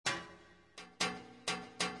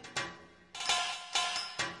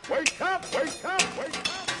Wake up! Wake up! Wake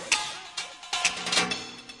up!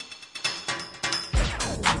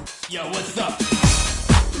 Yo, what's up?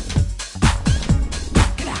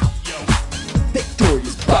 Get out! Yo,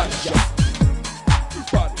 Victorious Body Shop.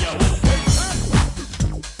 yo, what's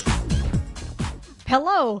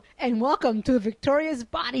Hello, and welcome to Victoria's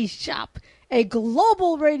Body Shop, a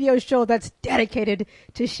global radio show that's dedicated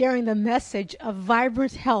to sharing the message of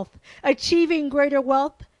vibrant health, achieving greater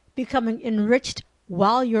wealth, becoming enriched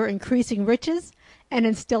while you're increasing riches, and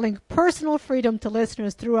instilling personal freedom to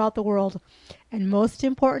listeners throughout the world. And most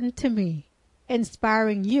important to me,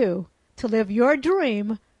 inspiring you to live your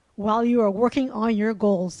dream while you are working on your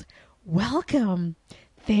goals. Welcome.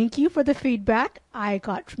 Thank you for the feedback. I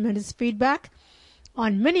got tremendous feedback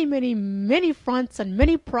on many fronts, on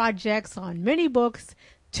many projects, on many books.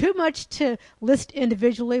 Too much to list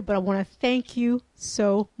individually, but I want to thank you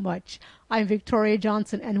so much. I'm Victoria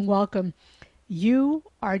Johnson, and welcome. You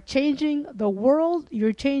are changing the world.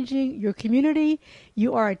 You're changing your community.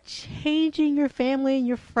 You are changing your family and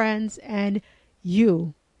your friends, and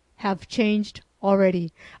you have changed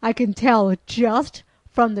already. I can tell just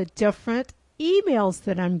from the different emails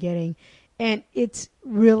that I'm getting. And it's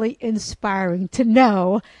really inspiring to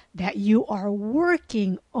know that you are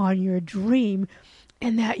working on your dream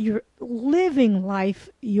and that you're living life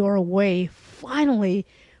your way finally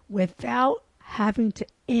without having to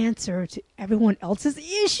answer to everyone else's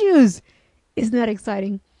issues. Isn't that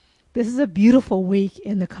exciting? This is a beautiful week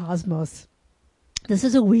in the cosmos. This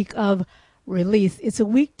is a week of release. It's a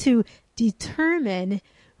week to determine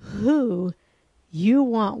who you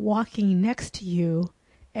want walking next to you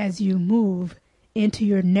as you move into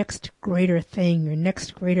your next greater thing, your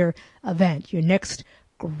next greater event, your next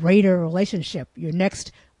greater relationship, your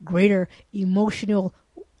next greater emotional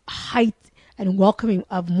height and welcoming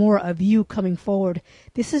of more of you coming forward.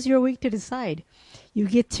 This is your week to decide. You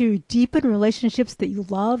get to deepen relationships that you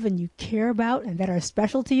love and you care about and that are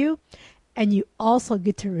special to you. And you also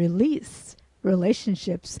get to release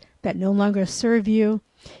relationships that no longer serve you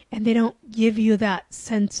and they don't give you that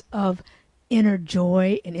sense of inner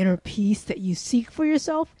joy and inner peace that you seek for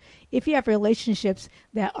yourself. If you have relationships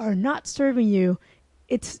that are not serving you,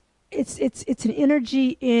 it's an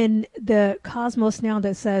energy in the cosmos now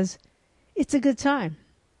that says it's a good time.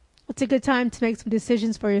 It's a good time to make some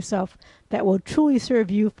decisions for yourself that will truly serve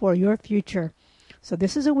you for your future. So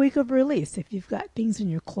this is a week of release. If you've got things in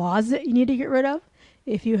your closet you need to get rid of,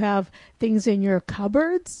 if you have things in your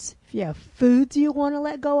cupboards, if you have foods you want to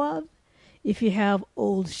let go of, if you have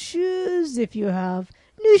old shoes, if you have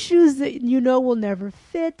new shoes that you know will never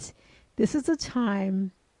fit, this is a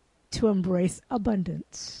time to embrace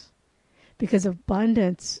abundance. Because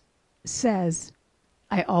abundance says,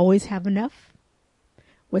 I always have enough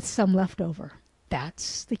with some left over.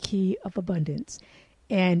 That's the key of abundance.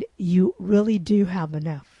 And you really do have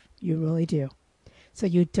enough. You really do. So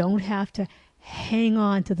you don't have to hang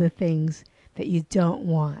on to the things that you don't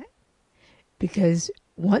want. Because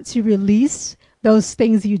once you release those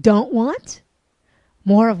things you don't want,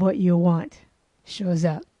 more of what you want shows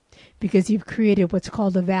up because you've created what's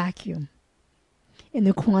called a vacuum. In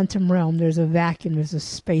the quantum realm, there's a vacuum, there's a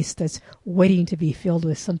space that's waiting to be filled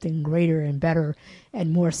with something greater and better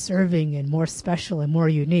and more serving and more special and more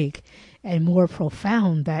unique and more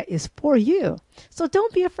profound that is for you. So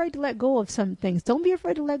don't be afraid to let go of some things. Don't be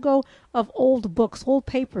afraid to let go of old books, old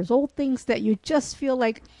papers, old things that you just feel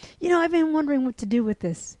like, I've been wondering what to do with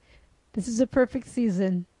this. This is a perfect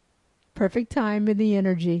season, perfect time in the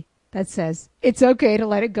energy that says it's okay to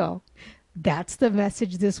let it go. That's the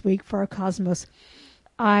message this week for our cosmos.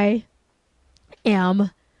 I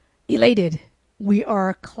am elated. We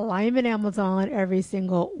are climbing Amazon every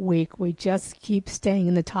single week. We just keep staying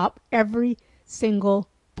in the top. Every single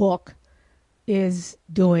book is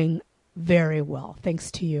doing very well, thanks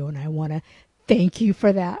to you. And I want to thank you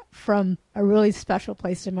for that from a really special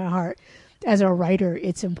place in my heart. As a writer,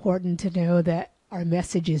 it's important to know that our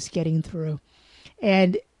message is getting through.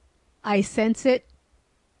 And I sense it.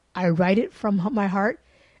 I write it from my heart.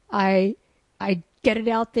 I get it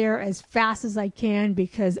out there as fast as I can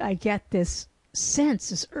because I get this sense,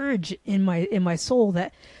 this urge in my soul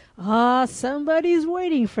that somebody's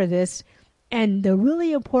waiting for this. And the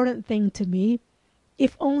really important thing to me,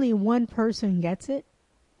 if only one person gets it,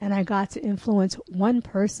 and I got to influence one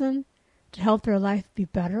person to help their life be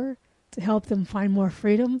better, to help them find more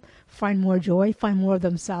freedom, find more joy, find more of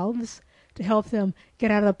themselves, to help them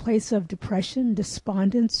get out of the place of depression,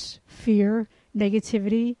 despondence, fear,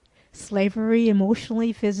 negativity, slavery,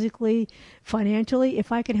 emotionally, physically, financially.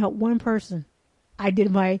 If I can help one person, I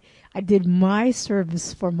did my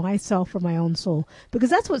service for myself, for my own soul,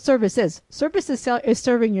 because that's what service is. Service is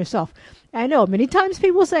serving yourself. I know many times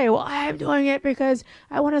people say, well, I'm doing it because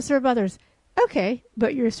I want to serve others. Okay,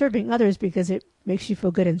 but you're serving others because it makes you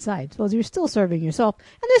feel good inside. So you're still serving yourself,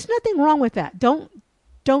 and there's nothing wrong with that.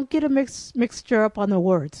 Don't get a mixture up on the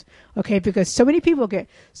words, okay? Because so many people get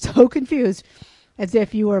so confused, as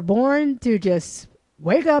if you were born to just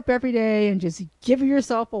wake up every day and just give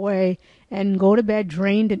yourself away and go to bed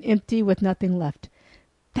drained and empty with nothing left.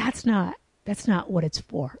 That's not what it's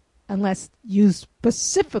for, unless you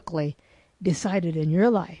specifically decided in your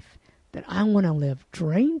life that I want to live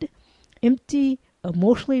drained, empty,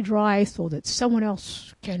 emotionally dry, so that someone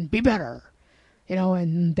else can be better,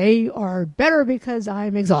 and they are better because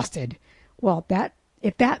I'm exhausted. Well,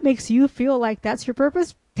 if that makes you feel like that's your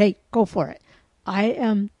purpose, hey, go for it. I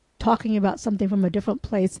am talking about something from a different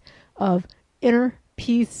place of inner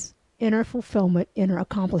peace, inner fulfillment, inner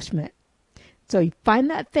accomplishment. So you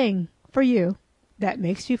find that thing for you that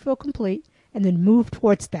makes you feel complete, and then move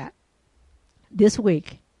towards that. This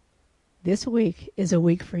week is a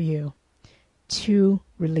week for you to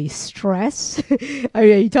release stress. I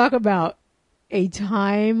mean, you talk about a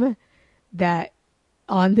time that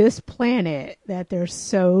on this planet that there's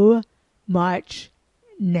so much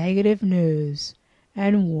negative news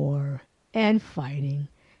and war and fighting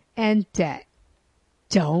and debt.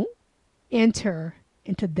 Don't enter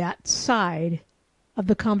into that side of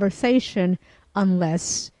the conversation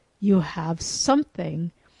unless you have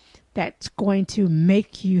something that's going to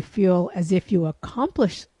make you feel as if you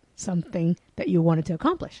accomplished something that you wanted to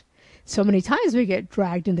accomplish. So many times we get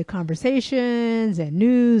dragged into conversations and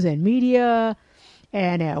news and media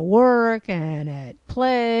and at work and at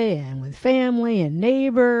play and with family and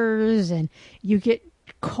neighbors, and you get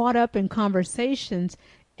caught up in conversations,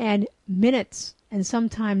 and minutes and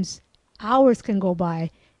sometimes hours can go by.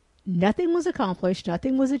 Nothing was accomplished,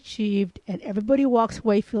 nothing was achieved, and everybody walks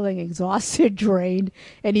away feeling exhausted, drained,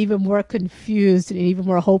 and even more confused and even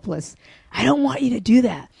more hopeless. I don't want you to do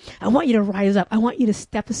that. I want you to rise up. I want you to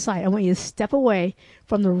step aside. I want you to step away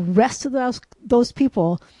from the rest of those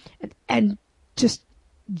people and just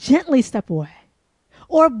gently step away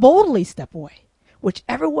or boldly step away.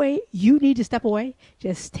 Whichever way you need to step away,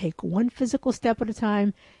 just take one physical step at a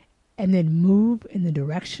time and then move in the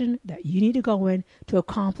direction that you need to go in to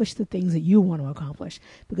accomplish the things that you want to accomplish.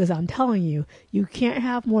 Because I'm telling you, you can't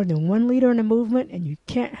have more than one leader in a movement, and you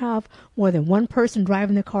can't have more than one person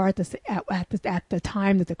driving the car at the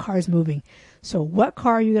time that the car is moving. So what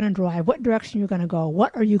car are you going to drive? What direction you're going to go?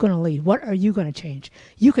 What are you going to lead? What are you going to change?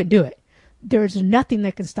 You can do it. There's nothing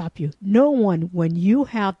that can stop you. No one, when you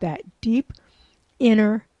have that deep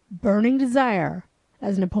inner burning desire,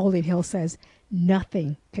 as Napoleon Hill says,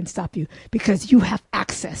 nothing can stop you, because you have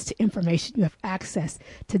access to information. You have access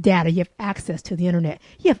to data. You have access to the internet.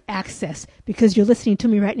 You have access, because you're listening to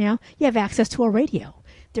me right now, you have access to a radio.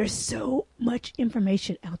 There's so much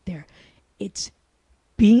information out there. It's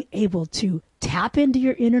being able to tap into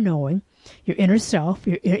your inner knowing, your inner self,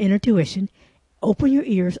 your inner intuition. Open your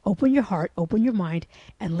ears, open your heart, open your mind,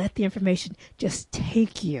 and let the information just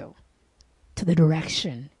take you to the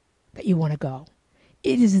direction that you want to go.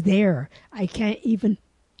 It is there. I can't even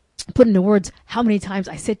put into words how many times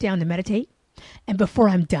I sit down to meditate, and before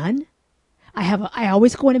I'm done, I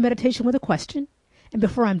always go into meditation with a question, and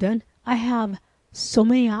before I'm done, I have so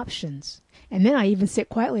many options. And then I even sit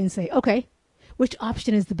quietly and say, okay, which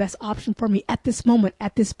option is the best option for me at this moment,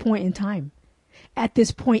 at this point in time, at this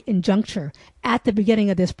point in juncture, at the beginning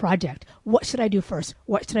of this project? What should I do first?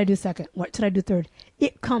 What should I do second? What should I do third?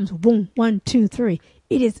 It comes boom, 1, 2, 3.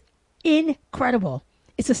 It is incredible.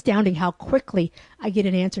 It's astounding how quickly I get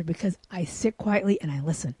an answer, because I sit quietly and I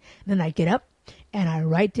listen. And then I get up and I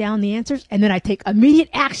write down the answers, and then I take immediate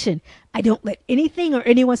action. I don't let anything or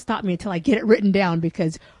anyone stop me until I get it written down,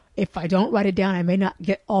 because if I don't write it down, I may not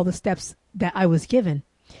get all the steps that I was given.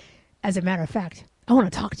 As a matter of fact, I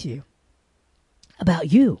want to talk to you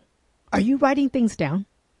about you. Are you writing things down?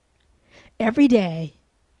 Every day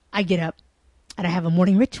I get up and I have a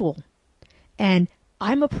morning ritual, and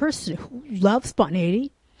I'm a person who loves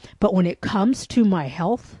spontaneity, but when it comes to my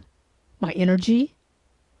health, my energy,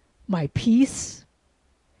 my peace,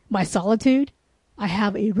 my solitude, I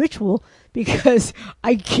have a ritual, because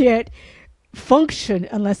I can't function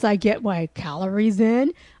unless I get my calories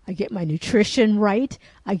in, I get my nutrition right,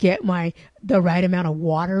 I get the right amount of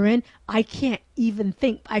water in. I can't even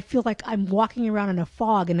think. I feel like I'm walking around in a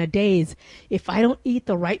fog, in a daze. If I don't eat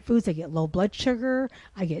the right foods, I get low blood sugar,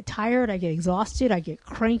 I get tired, I get exhausted, I get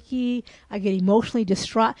cranky, I get emotionally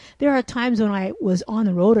distraught. There are times when I was on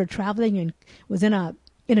the road or traveling and was in a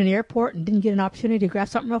in an airport and didn't get an opportunity to grab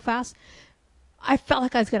something real fast, I felt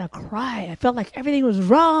like I was going to cry. I felt like everything was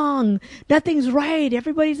wrong. Nothing's right.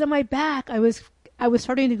 Everybody's on my back. I was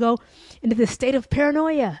starting to go into this state of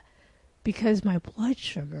paranoia because my blood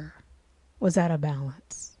sugar was out of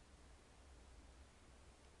balance.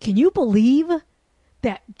 Can you believe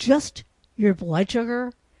that just your blood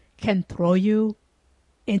sugar can throw you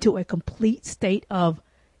into a complete state of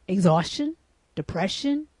exhaustion,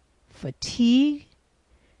 depression, fatigue?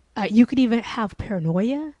 You could even have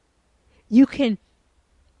paranoia. You can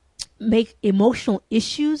make emotional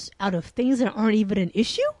issues out of things that aren't even an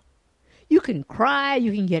issue. You can cry,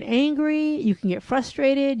 you can get angry, you can get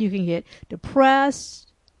frustrated, you can get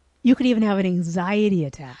depressed. You could even have an anxiety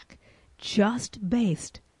attack just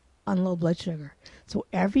based on low blood sugar. So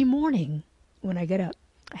every morning when I get up,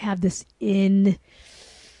 I have this green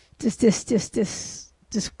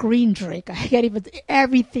drink. I can't even,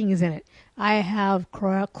 everything is in it. I have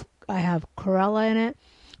chlorella in it.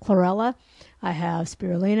 Chlorella, I have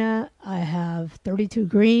spirulina, I have 32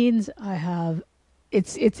 greens, I have,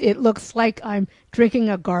 it looks like I'm drinking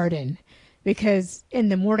a garden because in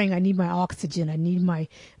the morning I need my oxygen, I need my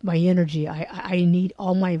energy, I need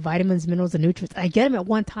all my vitamins, minerals, and nutrients. I get them at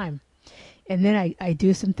one time. And then I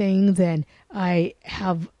do some things and I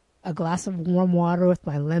have a glass of warm water with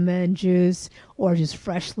my lemon juice or just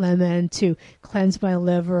fresh lemon to cleanse my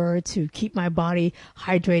liver, to keep my body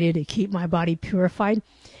hydrated, to keep my body purified.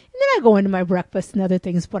 And then I go into my breakfast and other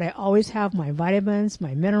things, but I always have my vitamins,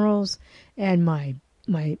 my minerals, and I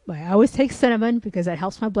always take cinnamon because that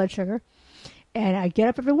helps my blood sugar. And I get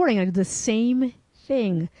up every morning and I do the same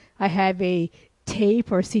thing. I have a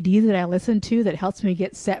tape or CD that I listen to that helps me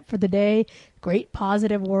get set for the day. Great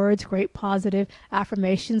positive words, great positive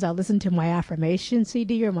affirmations. I listen to my affirmation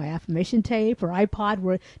CD or my affirmation tape or iPod,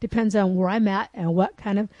 where it depends on where I'm at and what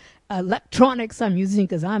kind of electronics I'm using,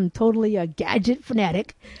 because I'm totally a gadget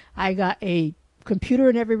fanatic. I got a computer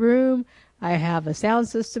in every room. I have a sound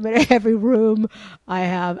system in every room. I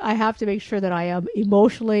have to make sure that I am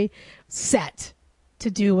emotionally set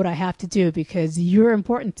to do what I have to do because you're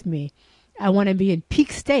important to me. I want to be in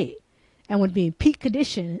peak state. I want to be in peak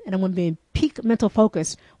condition, and I want to be in peak mental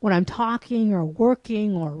focus when I'm talking or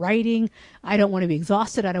working or writing. I don't want to be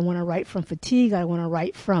exhausted. I don't want to write from fatigue. I don't want to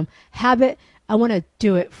write from habit. I want to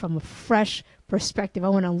do it from a fresh perspective. I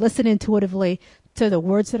want to listen intuitively to the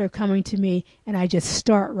words that are coming to me, and I just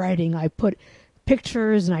start writing. I put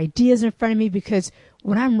pictures and ideas in front of me because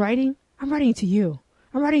when I'm writing to you.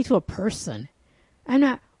 I'm writing to a person. I'm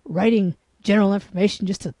not writing general information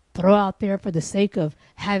just to throw out there for the sake of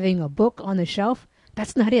having a book on the shelf.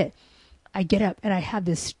 That's not it. I get up and I have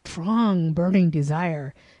this strong burning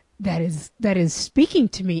desire that is speaking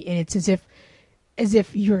to me, and it's as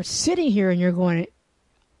if you're sitting here and you're going,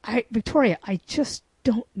 Victoria, I just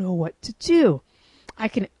don't know what to do. I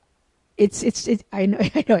know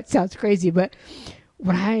it sounds crazy, but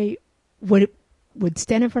when I would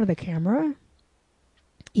stand in front of the camera,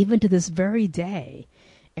 even to this very day,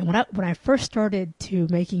 and when I first started to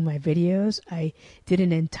making my videos, I did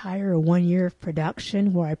an entire 1 year of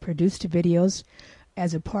production where I produced videos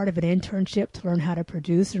as a part of an internship to learn how to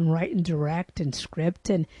produce and write and direct and script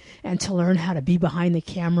and to learn how to be behind the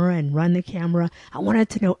camera and run the camera. I wanted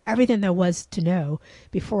to know everything there was to know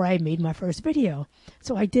before I made my first video.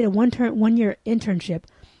 So I did a 1 year internship,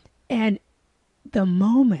 and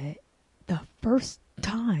the first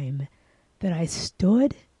time that I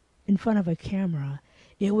stood in front of a camera,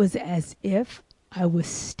 it was as if I was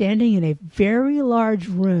standing in a very large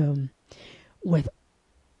room with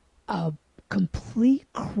a complete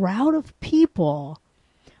crowd of people,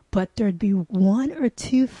 but there'd be one or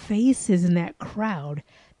two faces in that crowd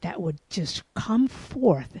that would just come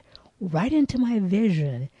forth right into my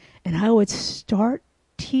vision, and I would start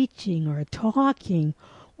teaching or talking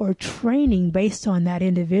or training based on that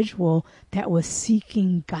individual that was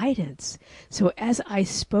seeking guidance. So as I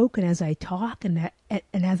spoke and as I talked and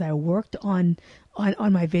as I worked on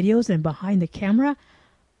my videos and behind the camera,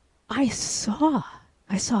 I saw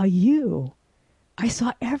you. I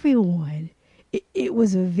saw everyone. It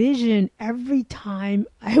was a vision. Every time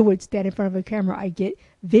I would stand in front of a camera, I get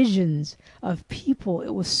visions of people.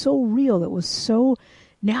 It was so real. It was so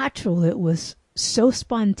natural. It was so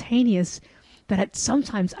spontaneous that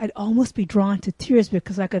sometimes I'd almost be drawn to tears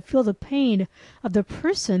because I could feel the pain of the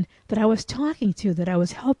person that I was talking to, that I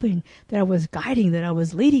was helping, that I was guiding, that I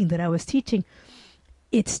was leading, that I was teaching.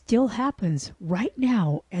 It still happens right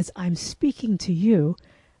now as I'm speaking to you.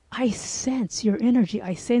 I sense your energy.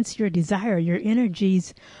 I sense your desire, your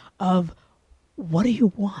energies of what do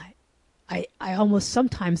you want? I'm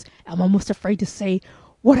almost afraid to say,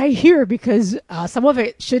 what I hear, because some of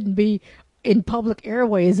it shouldn't be in public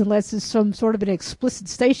airways unless it's some sort of an explicit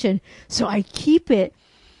station. So I keep it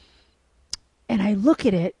and I look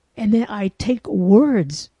at it, and then I take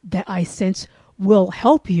words that I sense will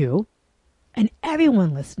help you and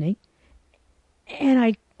everyone listening, and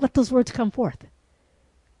I let those words come forth,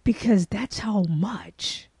 because that's how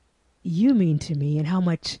much you mean to me and how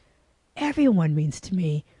much everyone means to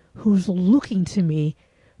me who's looking to me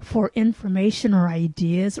for information or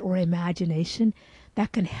ideas or imagination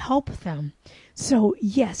that can help them. So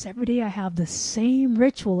yes, every day I have the same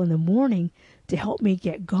ritual in the morning to help me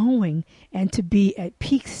get going and to be at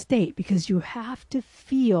peak state, because you have to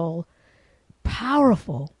feel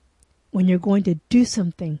powerful when you're going to do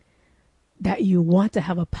something that you want to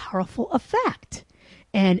have a powerful effect.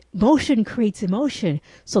 And motion creates emotion.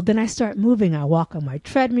 So then I start moving. I walk on my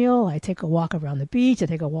treadmill. I take a walk around the beach. I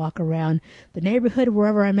take a walk around the neighborhood,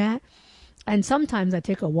 wherever I'm at. And sometimes I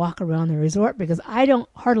take a walk around the resort, because I don't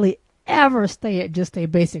hardly ever stay at just a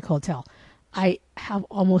basic hotel. I have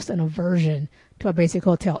almost an aversion to a basic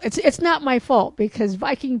hotel. It's not my fault, because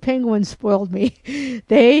Viking Penguin spoiled me.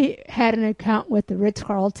 They had an account with the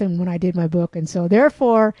Ritz-Carlton when I did my book. And so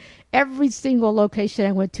therefore, every single location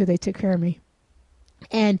I went to, they took care of me.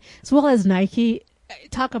 And as well as Nike,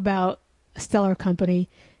 talk about a stellar company.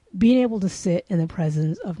 Being able to sit in the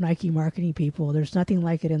presence of Nike marketing people, there's nothing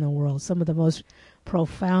like it in the world. Some of the most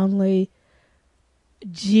profoundly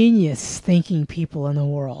genius thinking people in the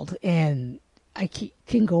world. And I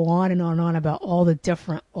can go on and on about all the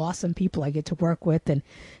different awesome people I get to work with and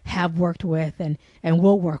have worked with and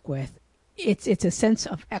will work with. It's a sense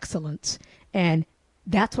of excellence. And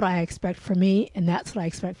that's what I expect from me, and that's what I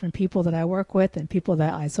expect from people that I work with and people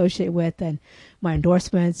that I associate with, and my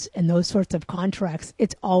endorsements and those sorts of contracts.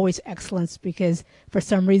 It's always excellence, because for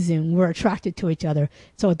some reason we're attracted to each other.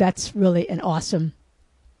 So that's really an awesome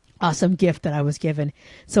gift that I was given.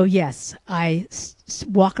 So yes, I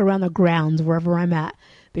walk around the grounds wherever I'm at,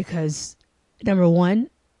 because number one,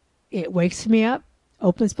 it wakes me up,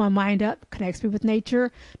 opens my mind up, connects me with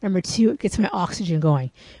nature. Number two, it gets my oxygen going.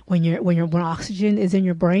 When oxygen is in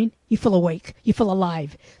your brain, you feel awake, you feel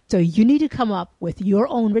alive. So you need to come up with your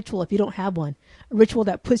own ritual if you don't have one. A ritual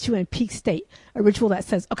that puts you in peak state. A ritual that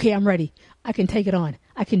says, okay, I'm ready. I can take it on.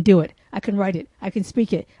 I can do it. I can write it. I can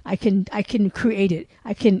speak it. I can create it.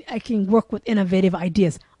 I can work with innovative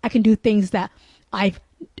ideas. I can do things that I've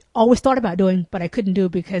always thought about doing, but I couldn't do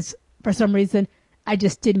because for some reason I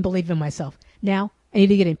just didn't believe in myself. Now I need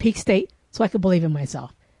to get in peak state so I can believe in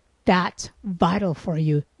myself. That's vital for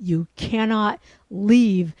you. You cannot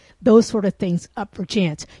leave those sort of things up for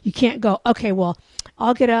chance. You can't go, okay, well,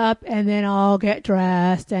 I'll get up and then I'll get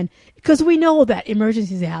dressed. And because we know that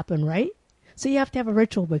emergencies happen, right? So you have to have a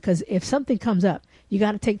ritual, because if something comes up, you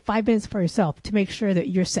got to take 5 minutes for yourself to make sure that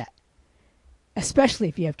you're set. Especially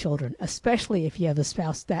if you have children, especially if you have a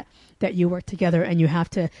spouse that you work together and you have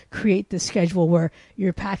to create this schedule where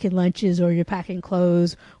you're packing lunches or you're packing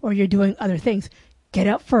clothes or you're doing other things. Get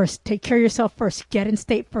up first. Take care of yourself first. Get in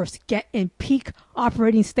state first. Get in peak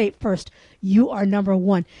operating state first. You are number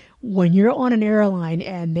one. When you're on an airline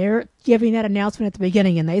and they're giving that announcement at the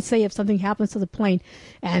beginning and they say if something happens to the plane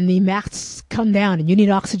and the masks come down and you need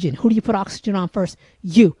oxygen, who do you put oxygen on first?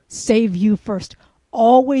 You. Save you first.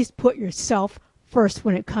 Always put yourself first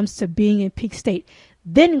when it comes to being in peak state.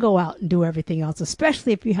 Then go out and do everything else,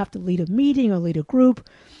 especially if you have to lead a meeting or lead a group,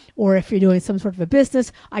 or if you're doing some sort of a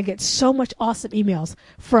business. I get so much awesome emails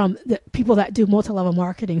from the people that do multi-level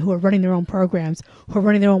marketing, who are running their own programs, who are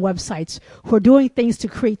running their own websites, who are doing things to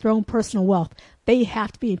create their own personal wealth. They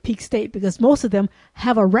have to be in peak state, because most of them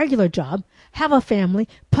have a regular job, have a family,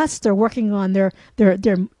 plus they're working on their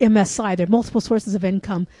MSI, their multiple sources of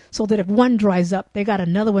income, so that if one dries up, they got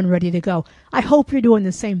another one ready to go. I hope you're doing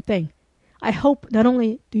the same thing. I hope not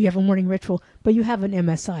only do you have a morning ritual, but you have an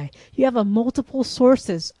MSI. You have a multiple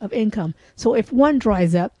sources of income. So if one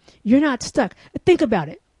dries up, you're not stuck. Think about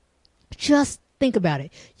it. Just think about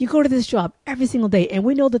it. You go to this job every single day, and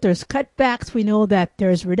we know that there's cutbacks. We know that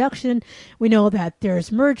there's reduction. We know that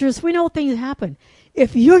there's mergers. We know things happen.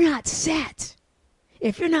 If you're not set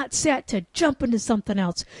to jump into something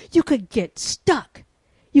else, you could get stuck.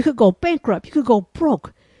 You could go bankrupt. You could go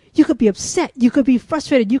broke. You could be upset. You could be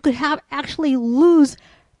frustrated. You could actually lose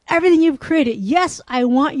everything you've created. Yes, I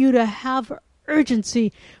want you to have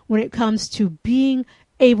urgency when it comes to being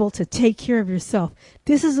able to take care of yourself.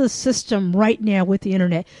 This is a system right now with the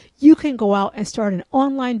internet. You can go out and start an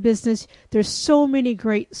online business. There's so many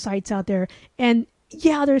great sites out there. And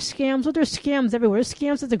Yeah, there's scams. Well, there's scams everywhere. There's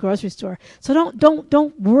scams at the grocery store. So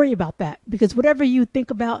don't worry about that, because whatever you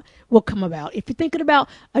think about will come about. If you're thinking about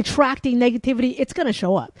attracting negativity, it's going to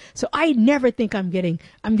show up. So I never think I'm getting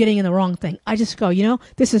in the wrong thing. I just go,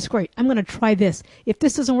 this is great. I'm going to try this. If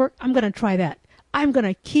this doesn't work, I'm going to try that. I'm going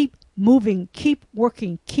to keep moving, keep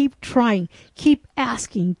working, keep trying, keep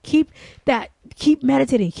asking, keep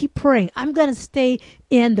meditating, keep praying. I'm going to stay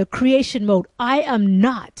in the creation mode. I am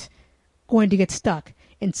not going to get stuck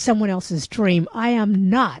in someone else's dream. I am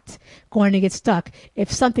not going to get stuck if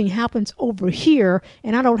something happens over here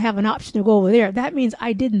and I don't have an option to go over there. That means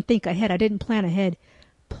I didn't think ahead. I didn't plan ahead.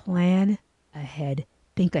 Plan ahead.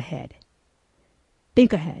 Think ahead.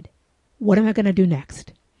 Think ahead. What am I going to do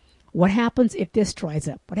next? What happens if this dries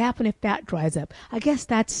up? What happens if that dries up? I guess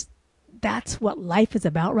that's what life is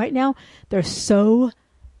about right now. There's so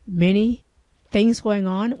many things going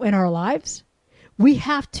on in our lives. We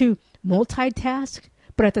have to multitask,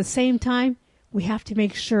 but at the same time, we have to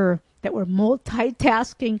make sure that we're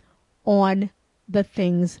multitasking on the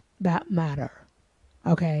things that matter.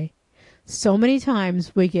 Okay? So many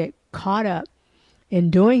times we get caught up in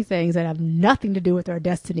doing things that have nothing to do with our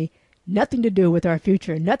destiny, nothing to do with our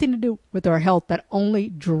future, nothing to do with our health, that only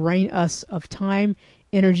drain us of time,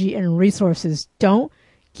 energy, and resources. Don't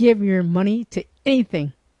give your money to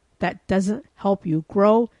anything that doesn't help you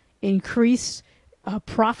grow, increase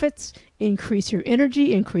profits, increase your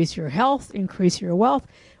energy, increase your health, increase your wealth.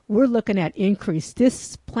 We're looking at increase.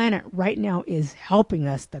 This planet right now is helping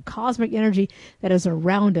us. The cosmic energy that is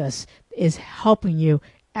around us is helping you.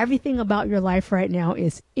 Everything about your life right now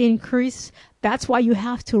is increase. That's why you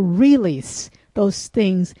have to release those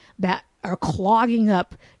things that are clogging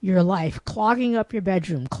up your life, clogging up your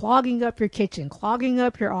bedroom, clogging up your kitchen, clogging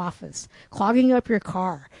up your office, clogging up your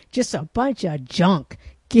car. Just a bunch of junk.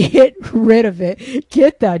 Get rid of it.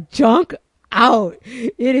 Get the junk out.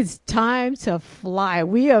 It is time to fly.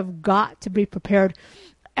 We have got to be prepared.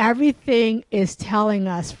 Everything is telling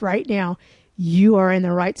us right now, you are in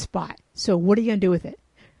the right spot. So what are you going to do with it?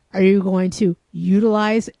 Are you going to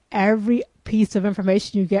utilize every piece of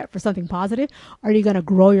information you get for something positive? Are you going to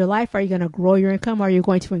grow your life? Are you going to grow your income? Are you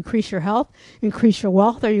going to increase your health, increase your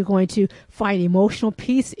wealth? Are you going to find emotional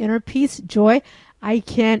peace, inner peace, joy? I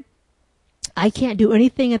can't do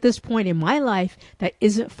anything at this point in my life that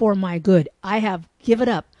isn't for my good. I have given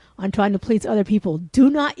up on trying to please other people. Do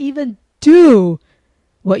not even do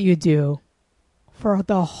what you do for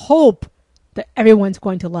the hope that everyone's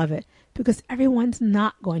going to love it, because everyone's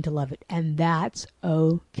not going to love it, and that's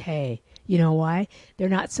okay. You know why? They're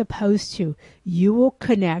not supposed to. You will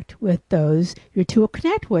connect with those you're to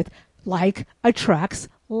connect with. Like attracts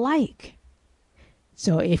like.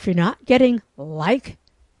 So if you're not getting like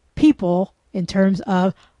people in terms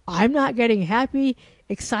of, I'm not getting happy,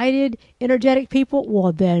 excited, energetic people,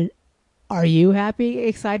 well then, are you happy,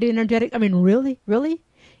 excited, energetic? I mean, really?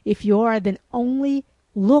 If you are, then only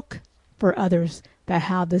look for others that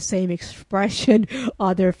have the same expression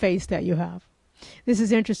on their face that you have. This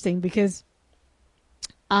is interesting because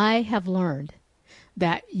I have learned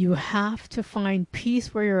that you have to find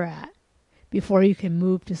peace where you're at before you can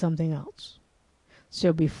move to something else.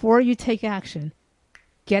 So before you take action,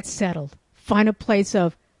 get settled. Find a place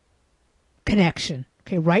of connection.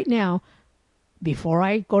 Okay, right now, before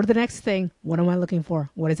I go to the next thing, what am I looking for?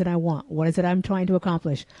 What is it I want? What is it I'm trying to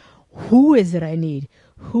accomplish? Who is it I need?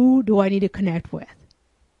 Who do I need to connect with?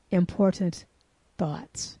 Important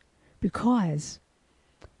thoughts. Because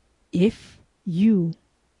if you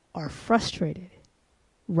are frustrated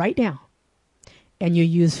right now and you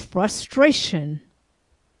use frustration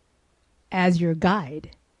as your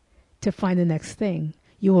guide to find the next thing,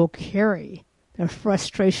 you will carry the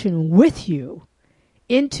frustration with you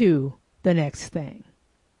into the next thing.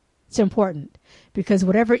 It's important because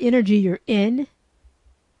whatever energy you're in,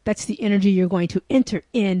 that's the energy you're going to enter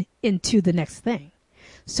into the next thing.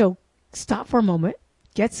 So stop for a moment,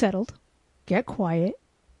 get settled, get quiet,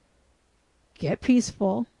 get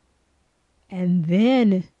peaceful, and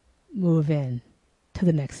then move in to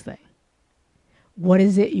the next thing. What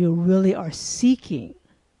is it you really are seeking?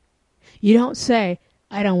 You don't say,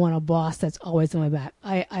 I don't want a boss that's always on my back.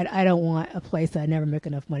 I don't want a place that I never make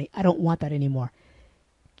enough money. I don't want that anymore.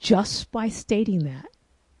 Just by stating that,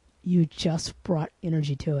 you just brought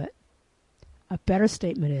energy to it. A better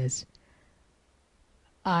statement is,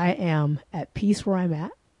 I am at peace where I'm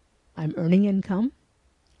at. I'm earning income.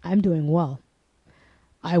 I'm doing well.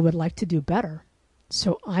 I would like to do better.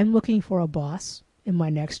 So I'm looking for a boss in my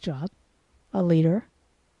next job, a leader,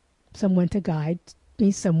 someone to guide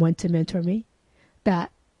me, someone to mentor me,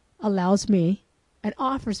 that allows me and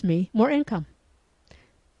offers me more income.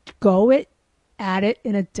 Go it at it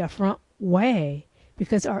in a different way,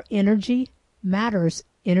 because our energy matters.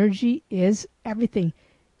 Energy is everything.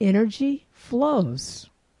 Energy flows.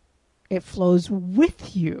 It flows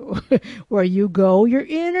with you. Where you go, your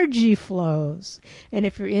energy flows. And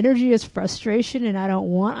if your energy is frustration and I don't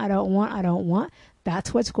want,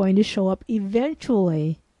 that's what's going to show up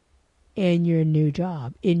eventually in your new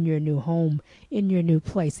job, in your new home, in your new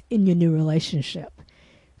place, in your new relationship.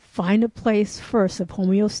 Find a place first of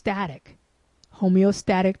homeostatic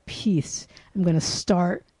peace. I'm going to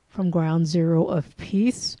start from ground zero of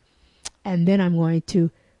peace, and then I'm going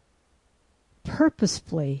to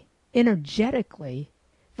purposefully, energetically,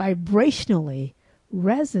 vibrationally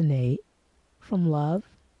resonate from love,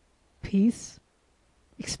 peace,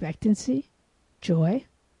 expectancy, joy,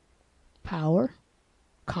 power,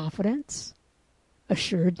 confidence,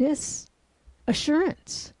 assuredness,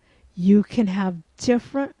 assurance. You can have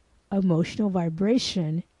different emotional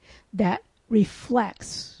vibration that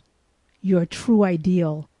reflects your true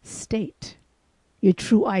ideal state, your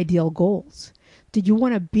true ideal goals. Do you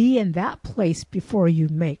want to be in that place before you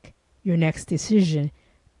make your next decision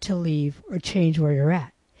to leave or change where you're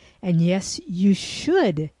at? And yes, you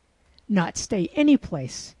should not stay any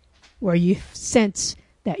place where you sense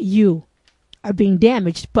that you are being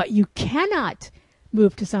damaged, but you cannot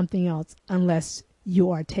move to something else unless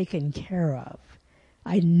you are taken care of.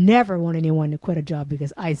 I never want anyone to quit a job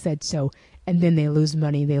because I said so, and then they lose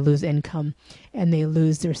money, they lose income, and they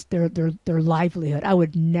lose their livelihood. I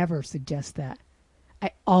would never suggest that.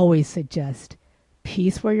 I always suggest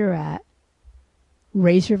peace where you're at,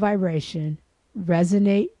 raise your vibration,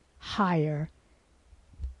 resonate higher,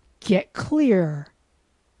 get clear,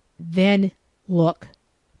 then look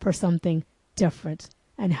for something different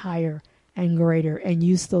and higher and greater, and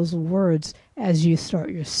use those words as you start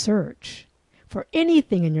your search for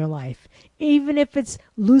anything in your life. Even if it's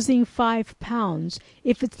losing 5 pounds,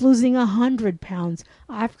 if it's losing 100 pounds,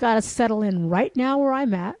 I've got to settle in right now where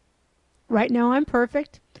I'm at. Right now I'm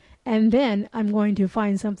perfect, and then I'm going to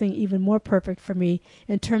find something even more perfect for me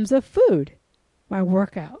in terms of food, my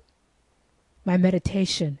workout, my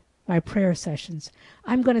meditation, my prayer sessions.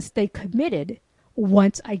 I'm going to stay committed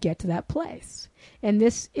once I get to that place. And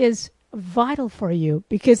this is vital for you,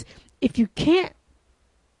 because if you can't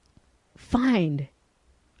find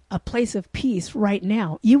a place of peace right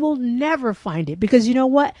now, you will never find it, because you know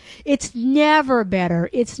what? It's never better.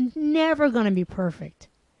 It's never going to be perfect.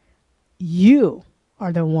 You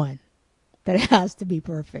are the one that has to be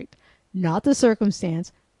perfect, not the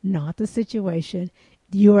circumstance, not the situation.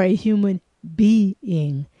 You are a human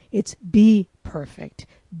being. It's be perfect,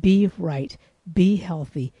 be right, be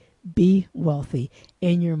healthy, be wealthy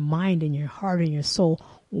in your mind, in your heart, in your soul.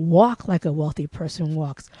 Walk like a wealthy person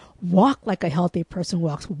walks. Walk like a healthy person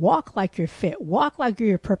walks. Walk like you're fit. Walk like you're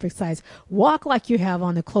your perfect size. Walk like you have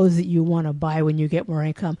on the clothes that you want to buy when you get more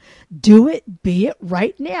income. Do it. Be it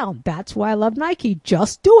right now. That's why I love Nike.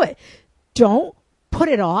 Just do it. Don't put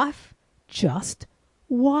it off. Just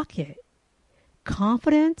walk it.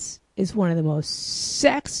 Confidence is one of the most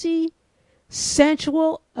sexy,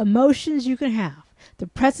 sensual emotions you can have. The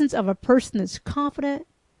presence of a person that's confident,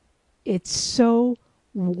 it's so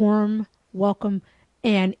warm, welcome,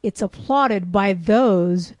 and it's applauded by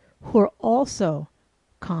those who are also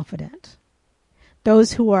confident.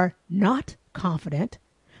 Those who are not confident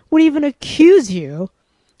would even accuse you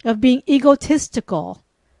of being egotistical.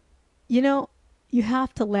 You know, you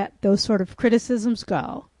have to let those sort of criticisms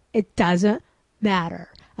go. It doesn't matter.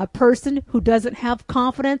 A person who doesn't have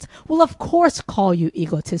confidence will, of course, call you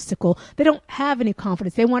egotistical. They don't have any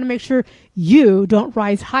confidence. They want to make sure you don't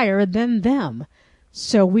rise higher than them.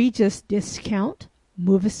 So we just discount,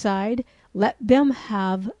 move aside, let them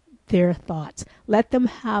have their thoughts. Let them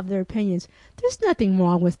have their opinions. There's nothing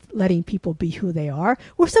wrong with letting people be who they are.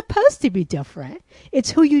 We're supposed to be different.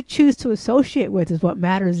 It's who you choose to associate with is what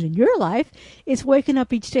matters in your life. It's waking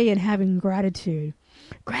up each day and having gratitude.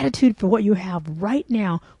 Gratitude for what you have right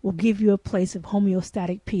now will give you a place of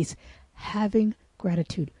homeostatic peace. Having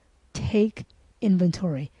gratitude. Take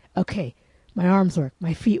inventory. Okay, my arms work,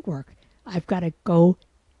 my feet work. I've got to go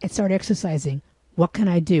and start exercising. What can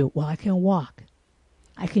I do? Well, I can walk.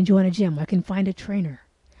 I can join a gym. I can find a trainer.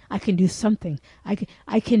 I can do something.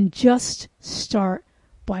 I can just start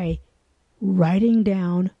by writing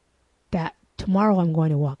down that tomorrow I'm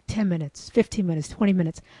going to walk 10 minutes, 15 minutes, 20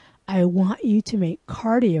 minutes. I want you to make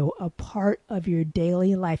cardio a part of your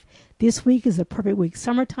daily life. This week is a perfect week.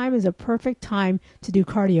 Summertime is a perfect time to do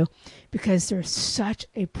cardio because there's such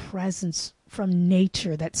a presence from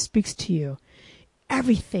nature that speaks to you.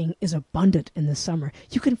 Everything is abundant in the summer.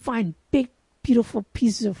 You can find big, beautiful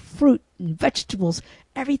pieces of fruit and vegetables.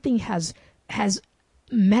 Everything has has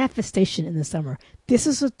manifestation in the summer. This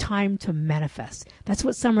is a time to manifest. That's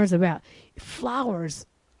what summer is about. Flowers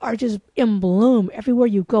are just in bloom everywhere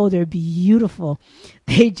you go. They're beautiful.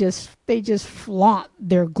 They just flaunt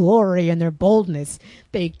their glory and their boldness.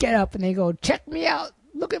 They get up and they go, check me out.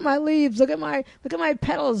 Look at my leaves. Look at my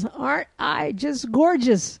petals. Aren't I just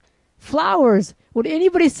gorgeous? Flowers. Would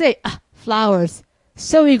anybody say, flowers?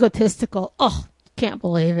 So egotistical. Oh, can't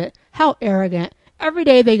believe it. How arrogant. Every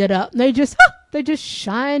day they get up and they just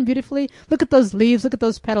shine beautifully. Look at those leaves. Look at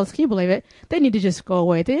those petals. Can you believe it? They need to just go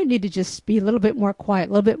away. They need to just be a little bit more quiet,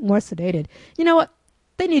 a little bit more sedated. You know what?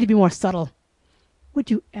 They need to be more subtle.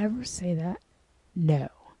 Would you ever say that? No.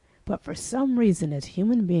 But for some reason, as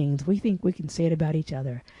human beings, we think we can say it about each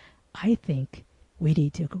other. I think we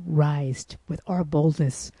need to rise with our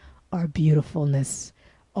boldness, our beautifulness,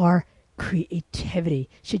 our creativity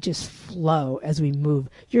should just flow as we move.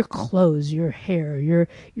 Your clothes, your hair,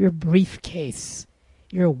 your briefcase,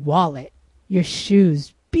 your wallet, your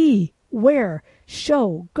shoes. Be, wear,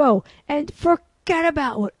 show, go, and forget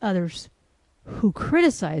about what others who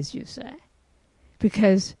criticize you say.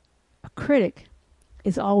 Because a critic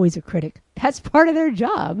is always a critic. That's part of their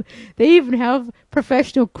job. They even have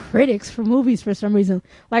professional critics for movies for some reason.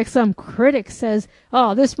 Like some critic says,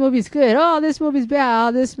 oh, this movie's good. Oh, this movie's bad.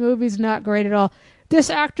 Oh, this movie's not great at all. This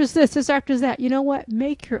actor's this actor's that. You know what?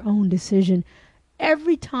 Make your own decision.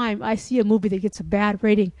 Every time I see a movie that gets a bad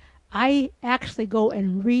rating, I actually go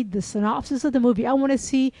and read the synopsis of the movie. I want to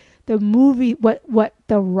see the movie, what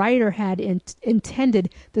the writer had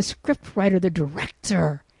intended, the script writer, the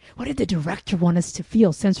director. What did the director want us to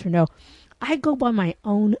feel, sense, or know? I go by my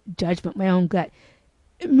own judgment, my own gut.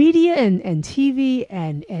 Media and TV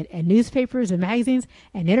and newspapers and magazines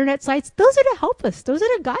and internet sites, those are to help us. Those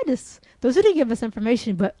are to guide us. Those are to give us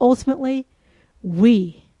information. But ultimately,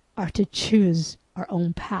 we are to choose our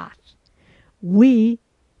own path. We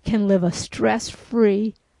can live a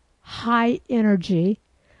stress-free, high-energy,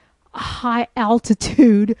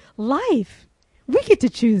 high-altitude life. We get to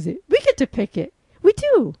choose it. We get to pick it. We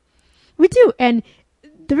do. We do. And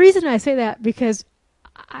the reason I say that, because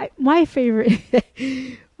my favorite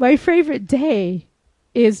day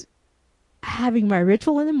is having my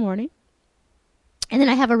ritual in the morning, and then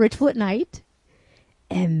I have a ritual at night,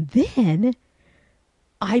 and then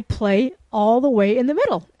I play all the way in the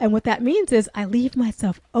middle. And what that means is I leave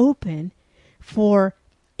myself open for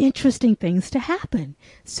interesting things to happen.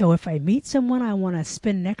 So if I meet someone I want to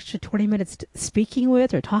spend an extra 20 minutes speaking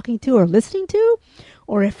with or talking to or listening to,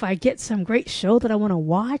 or if I get some great show that I want to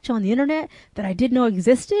watch on the internet that I didn't know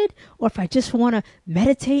existed, or if I just want to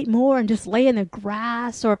meditate more and just lay in the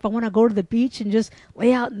grass, or if I want to go to the beach and just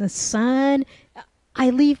lay out in the sun, I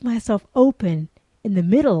leave myself open in the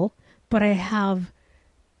middle, but I have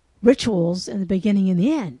rituals in the beginning and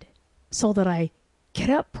the end so that I get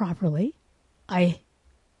up properly, I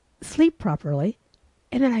sleep properly,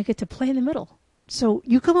 and then I get to play in the middle. So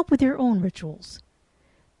you come up with your own rituals.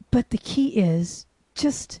 But the key is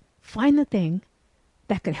just find the thing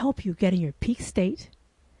that can help you get in your peak state,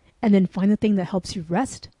 and then find the thing that helps you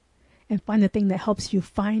rest, and find the thing that helps you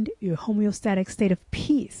find your homeostatic state of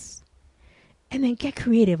peace. And then get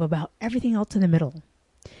creative about everything else in the middle.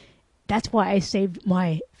 That's why I saved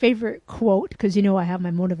my favorite quote, because you know I have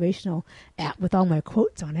my motivational app with all my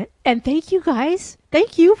quotes on it. And thank you guys.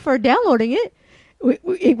 Thank you for downloading it.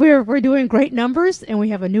 We're doing great numbers, and we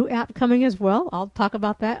have a new app coming as well. I'll talk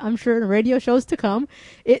about that, I'm sure, in radio shows to come.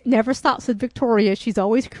 It never stops with Victoria. She's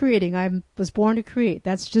always creating. I was born to create.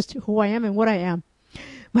 That's just who I am and what I am.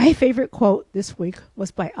 My favorite quote this week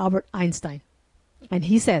was by Albert Einstein. And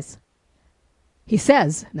he says,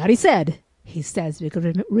 because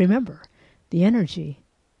remember, the energy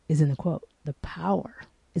is in the quote. The power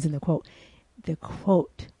is in the quote. The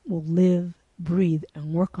quote will live, breathe,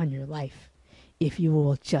 and work on your life if you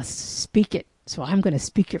will just speak it. So I'm going to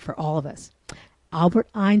speak it for all of us. Albert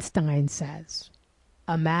Einstein says,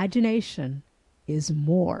 imagination is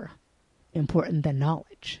more important than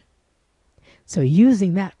knowledge. So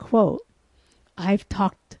using that quote, I've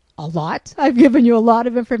talked a lot. I've given you a lot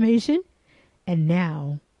of information. And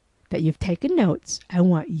now that you've taken notes, I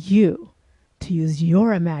want you to use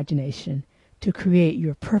your imagination to create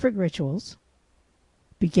your perfect rituals,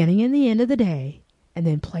 beginning and the end of the day, and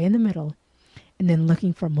then play in the middle, and then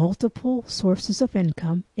looking for multiple sources of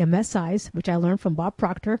income, MSIs, which I learned from Bob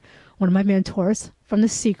Proctor, one of my mentors from The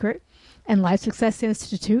Secret and Life Success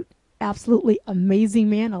Institute. Absolutely amazing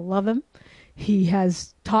man. I love him. He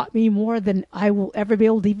has taught me more than I will ever be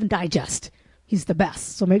able to even digest. He's the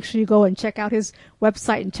best. So make sure you go and check out his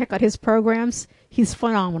website and check out his programs. He's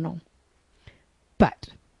phenomenal. But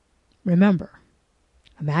remember,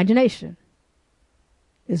 imagination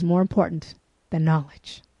is more important than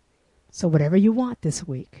knowledge. So whatever you want this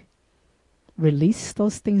week, release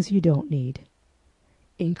those things you don't need.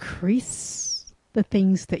 Increase the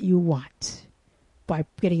things that you want by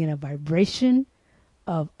getting in a vibration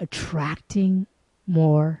of attracting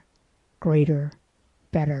more, greater,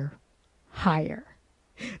 better, higher.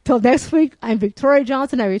 Till next week, I'm Victoria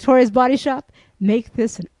Johnson at Victoria's Body Shop. Make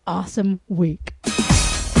this an awesome week.